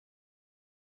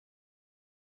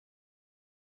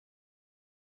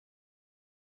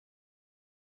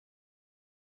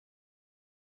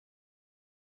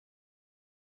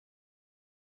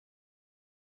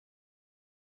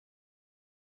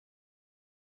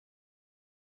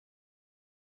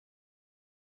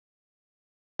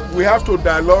we have to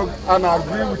dialogue and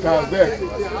agree with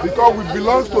ourselves because we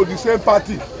belong to the same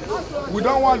party. We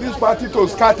don't want this party to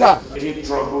scatter. Any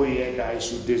trouble here, guys,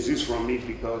 should desist from it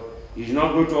because it's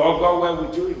not going to all go well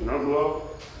with you. It's not going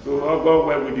to all go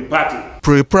well with the party.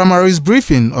 Pre-primaries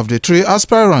briefing of the 3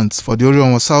 aspirants for the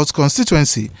Orhionmwon South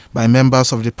Constituency by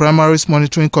members of the Primaries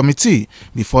Monitoring Committee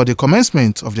before the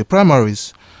commencement of the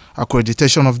primaries.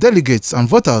 Accreditation of delegates and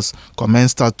voters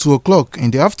commenced at 2 o'clock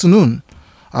in the afternoon,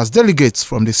 as delegates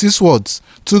from the 6 wards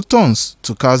took turns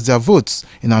to cast their votes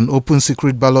in an open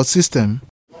secret ballot system.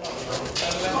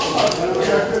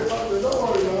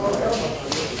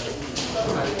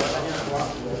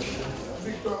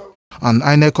 An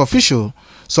INEC official,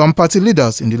 some party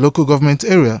leaders in the local government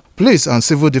area, police and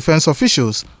civil defense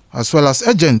officials, as well as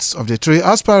agents of the 3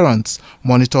 aspirants,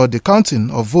 monitored the counting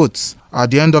of votes.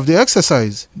 At the end of the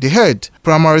exercise, the head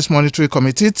Primaries Monitoring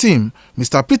Committee team,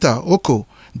 Mr. Peter Oko,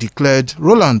 declared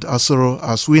Roland Asoro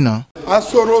as winner.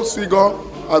 Asoro's figure,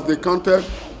 as they counted,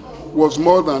 was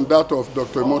more than that of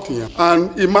Dr. Motiyan.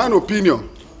 And in my opinion,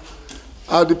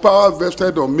 as the power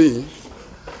vested on me,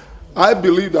 I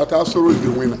believe that Asoro is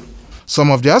the winner. Some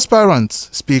of the aspirants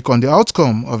speak on the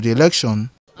outcome of the election.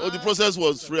 Oh, the process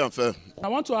was free and fair. I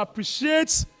want to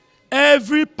appreciate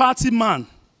every party man,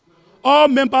 all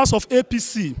members of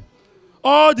APC,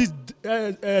 all the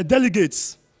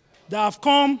delegates that have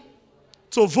come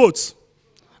to vote,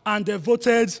 and they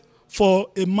voted for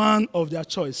a man of their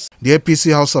choice. The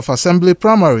APC House of Assembly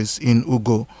primaries in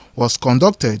Ugo was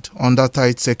conducted under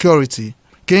tight security.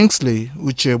 Kingsley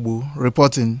Uchebu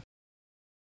reporting.